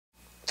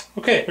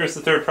Okay, here's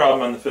the third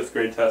problem on the 5th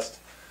grade test.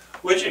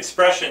 Which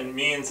expression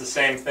means the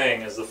same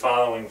thing as the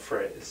following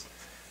phrase?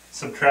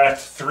 Subtract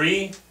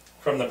 3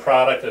 from the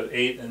product of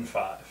 8 and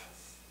 5.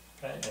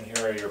 Okay, and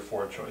here are your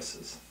 4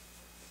 choices.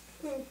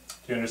 Do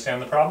you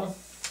understand the problem?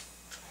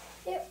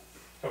 Yep.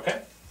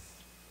 Okay.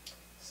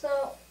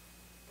 So,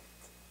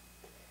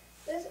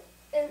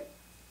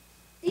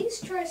 these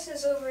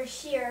choices over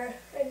here,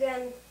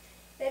 again,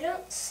 they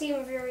don't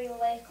seem very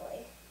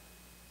likely.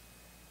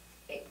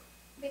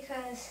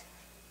 Because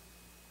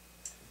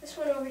this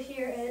one over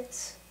here,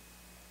 it's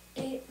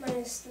 8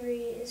 minus 3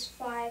 is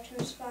 5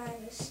 times 5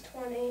 is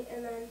 20,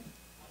 and then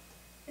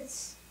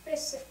it's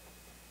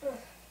basically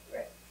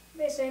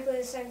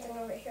the same thing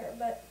over here,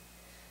 but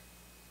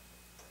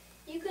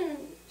you can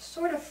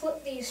sort of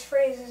flip these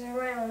phrases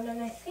around,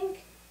 and I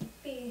think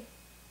it'd be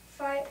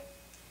 5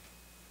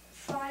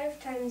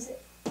 times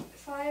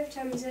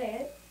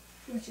 8,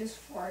 which is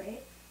 40,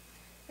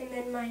 and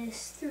then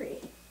minus 3.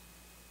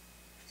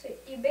 So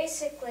you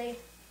basically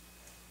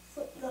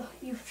flip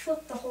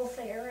the whole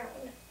thing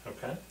around.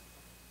 Okay.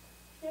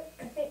 Yep,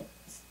 I think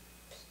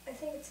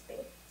it's B.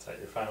 Is that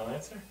your final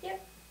answer?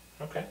 Yep.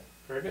 Okay,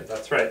 very good.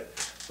 That's right.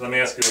 So let me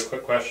ask you a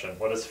quick question.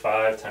 What is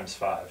 5 times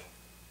 5?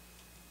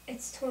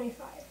 It's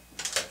 25.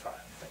 25.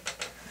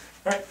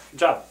 All right, good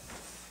job.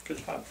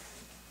 Good job.